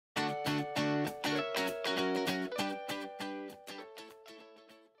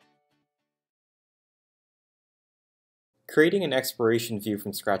Creating an expiration view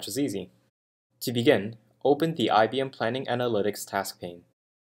from scratch is easy. To begin, open the IBM Planning Analytics task pane.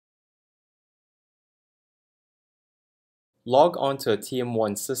 Log on to a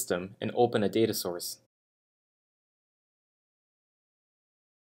TM1 system and open a data source.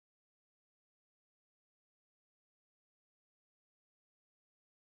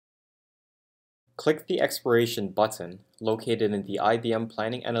 Click the Expiration button located in the IBM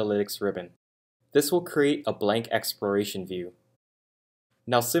Planning Analytics ribbon. This will create a blank expiration view.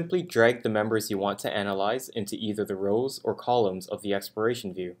 Now simply drag the members you want to analyze into either the rows or columns of the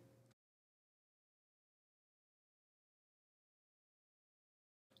expiration view.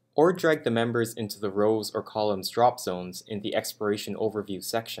 Or drag the members into the rows or columns drop zones in the Expiration Overview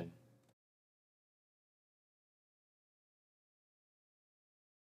section.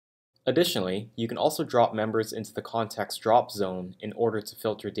 Additionally, you can also drop members into the Context Drop zone in order to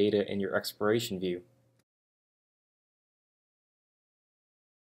filter data in your expiration view.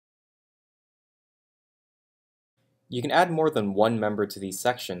 You can add more than one member to these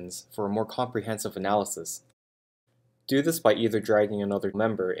sections for a more comprehensive analysis. Do this by either dragging another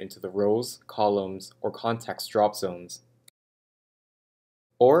member into the rows, columns, or context drop zones,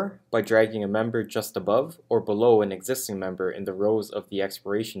 or by dragging a member just above or below an existing member in the rows of the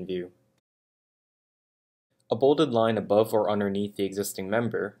expiration view. A bolded line above or underneath the existing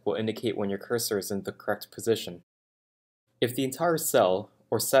member will indicate when your cursor is in the correct position. If the entire cell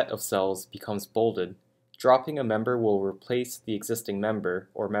or set of cells becomes bolded, dropping a member will replace the existing member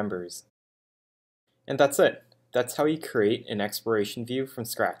or members. And that's it. That's how you create an expiration view from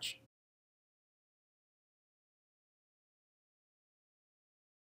scratch.